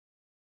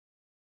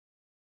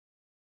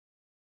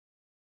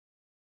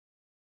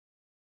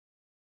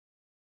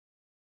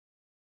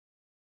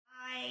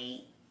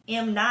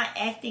am not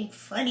acting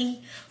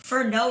funny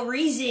for no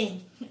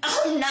reason.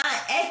 I'm not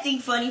acting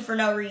funny for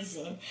no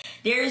reason.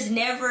 There's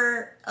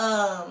never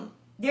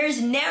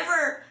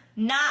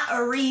not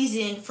a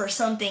reason for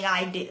something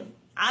I do.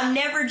 I'm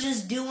never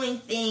just doing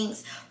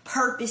things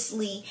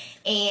purposely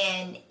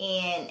and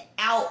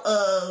out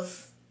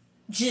of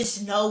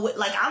just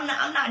like I'm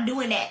not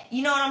doing that.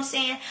 You know what I'm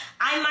saying?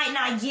 I might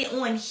not get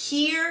on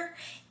here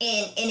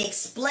and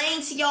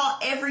explain to y'all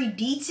every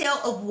detail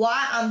of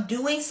why I'm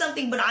doing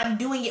something, but I'm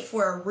doing it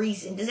for a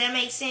reason. Does that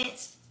make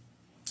sense?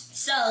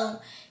 So,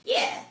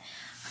 yeah.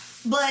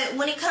 But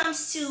when it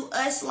comes to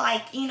us,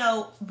 like, you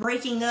know,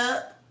 breaking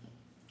up,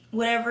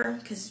 whatever,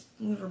 because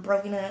we were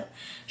broken up,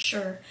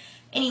 sure.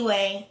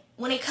 Anyway,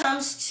 when it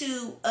comes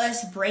to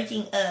us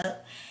breaking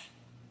up,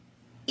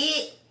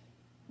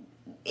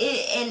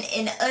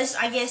 and us,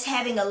 I guess,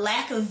 having a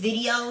lack of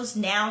videos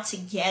now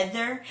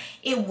together,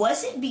 it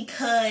wasn't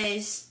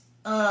because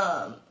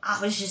I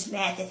was just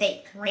mad that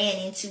they ran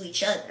into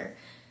each other.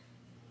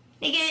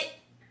 Nigga,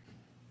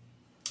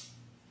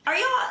 are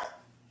y'all,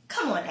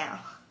 come on now.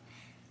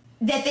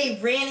 That they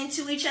ran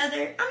into each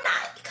other? I'm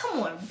not, come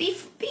on, be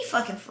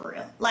fucking for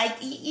real. Like,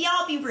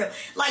 y'all be real.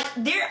 Like,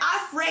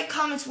 I've read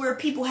comments where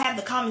people have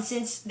the common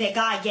sense that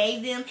God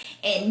gave them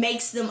and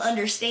makes them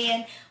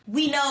understand.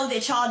 We know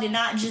that y'all did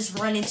not just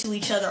run into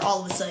each other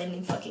all of a sudden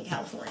in fucking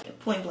California.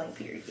 Point blank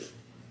period.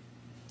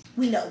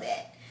 We know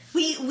that.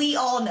 We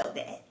all know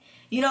that.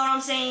 You know what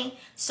I'm saying?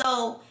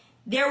 So,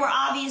 there were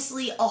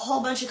obviously a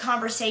whole bunch of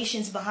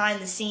conversations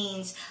behind the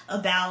scenes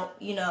about,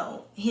 you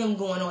know, him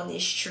going on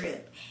this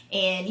trip.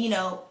 And, you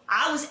know,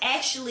 I was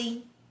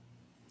actually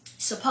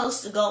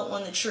supposed to go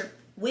on the trip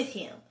with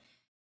him.